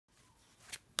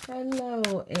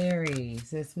Hello,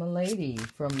 Aries. It's Maladys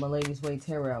from Maladys Way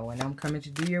Tarot, and I'm coming to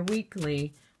do your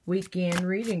weekly weekend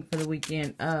reading for the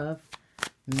weekend of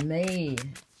May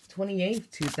 28th,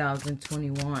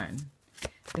 2021.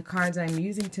 The cards I'm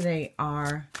using today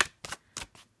are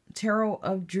Tarot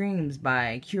of Dreams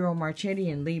by Kiro Marchetti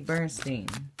and Lee Bernstein.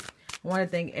 I want to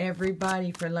thank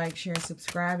everybody for sharing,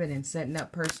 subscribing, and setting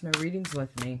up personal readings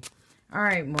with me. All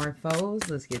right, Morphos,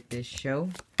 let's get this show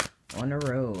on the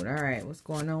road. All right, what's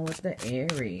going on with the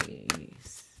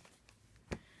Aries?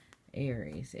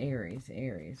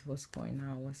 Aries. What's going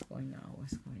on? What's going on?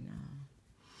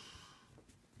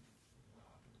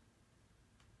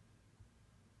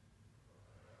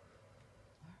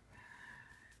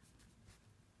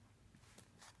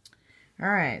 All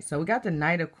right, so we got the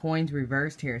Knight of Coins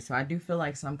reversed here. So I do feel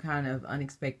like some kind of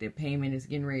unexpected payment is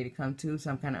getting ready to come to.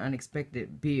 Some kind of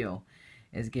unexpected bill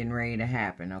is getting ready to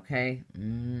happen, okay?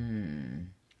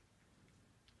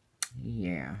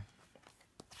 Yeah.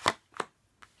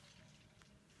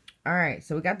 All right,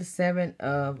 so we got the Seven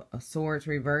of Swords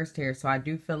reversed here. So I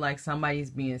do feel like somebody's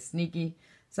being sneaky.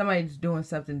 Somebody's doing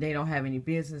something they don't have any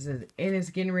business. And it's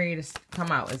getting ready to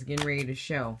come out. It's getting ready to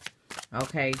show,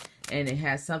 okay? And it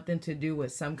has something to do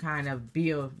with some kind of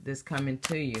bill that's coming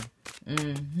to you. All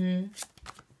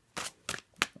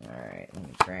right, let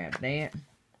me grab that.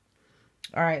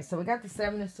 All right, so we got the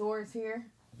Seven of Swords here.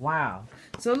 Wow.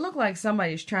 So it looked like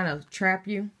somebody's trying to trap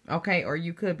you, okay? Or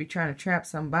you could be trying to trap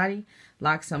somebody,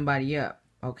 lock somebody up,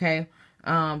 okay?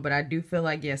 But I do feel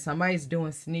like, yeah, somebody's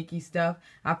doing sneaky stuff.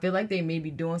 I feel like they may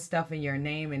be doing stuff in your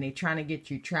name and they trying to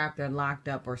get you trapped or locked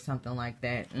up or something like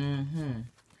that.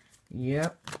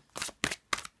 Yep.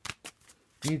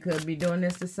 You could be doing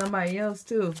this to somebody else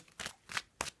too.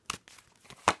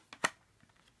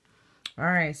 All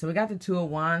right, so we got the Two of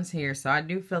Wands here. So I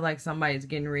do feel like somebody's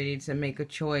getting ready to make a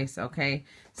choice, okay?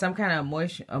 Some kind of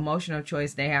emotional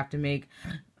choice they have to make.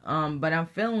 But I'm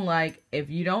feeling like if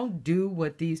you don't do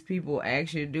what these people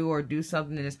ask you to do or do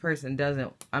something that this person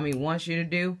wants you to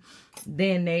do,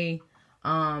 then they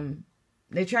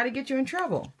try to get you in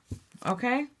trouble,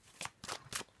 okay?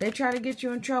 They try to get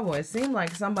you in trouble. It seemed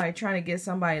like somebody trying to get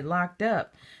somebody locked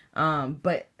up,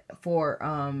 but for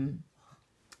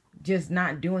just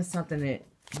not doing something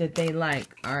that they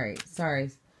like. All right,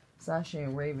 sorry, Sasha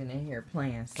and Raven in here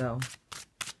playing, so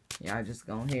y'all just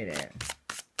gonna hear that.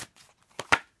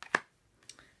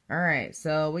 All right,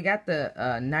 so we got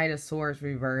the Knight of Swords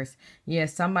reversed. Yeah,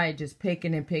 somebody just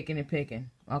picking and picking and picking,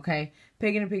 okay?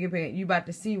 Picking and picking and picking. You about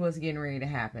to see what's getting ready to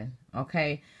happen,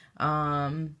 okay?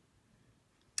 I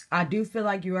do feel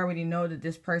like you already know that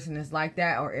this person is like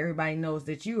that, or everybody knows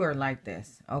that you are like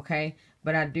this, okay?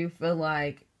 But I do feel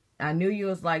like I knew you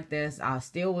was like this. I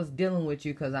still was dealing with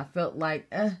you because I felt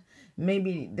like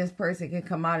maybe this person can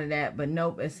come out of that. But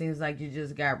nope, it seems like you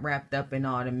just got wrapped up in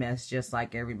all the mess just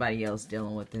like everybody else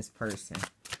dealing with this person.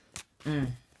 All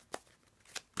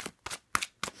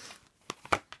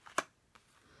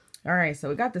right, so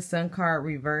we got the Sun card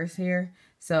reverse here.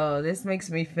 So this makes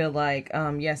me feel like,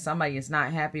 yes, somebody is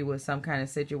not happy with some kind of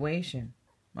situation,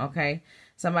 okay?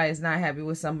 Somebody is not happy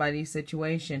with somebody's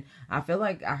situation. I feel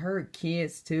like I heard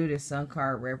kids too. The Sun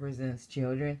card represents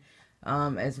children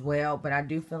as well. But I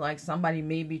do feel like somebody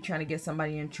may be trying to get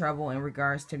somebody in trouble in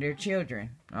regards to their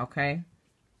children, okay?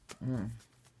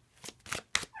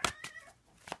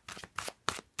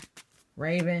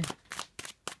 Raven.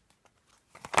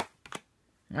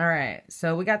 All right,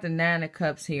 so we got the Nine of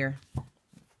Cups here.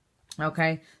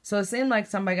 Okay, so it seemed like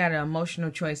somebody got an emotional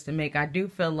choice to make. I do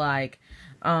feel like,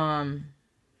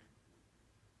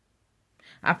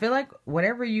 I feel like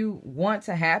whatever you want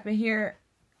to happen here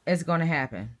is going to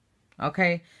happen.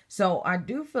 Okay, so I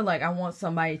do feel like I want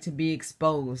somebody to be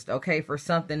exposed, okay, for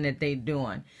something that they're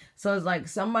doing. So it's like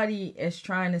somebody is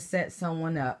trying to set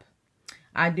someone up.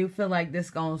 I do feel like this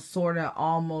going to sort of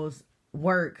almost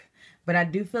work. But I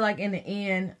do feel like in the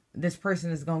end, this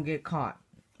person is going to get caught.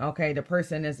 Okay, the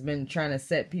person that's been trying to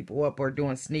set people up or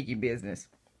doing sneaky business.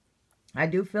 I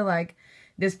do feel like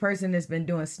this person that's been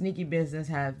doing sneaky business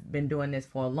have been doing this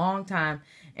for a long time.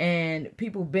 And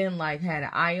people been had an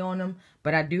eye on them.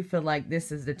 But I do feel like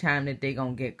this is the time that they're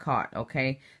going to get caught.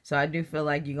 Okay, so I do feel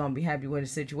like you're going to be happy with the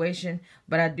situation.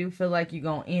 But I do feel like you're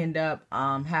going to end up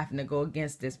having to go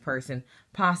against this person.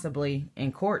 Possibly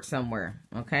in court somewhere.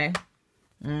 Okay.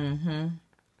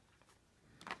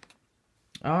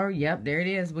 Oh, yep, there it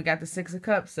is. We got the Six of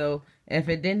Cups. So if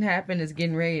it didn't happen, it's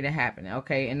getting ready to happen.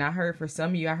 Okay, and I heard for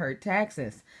some of you, I heard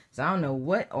taxes. So I don't know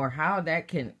what or how that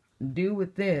can do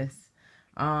with this.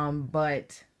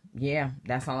 But yeah,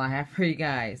 that's all I have for you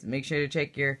guys. Make sure to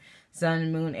check your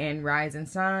sun, moon, and rising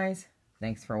signs.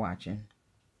 Thanks for watching.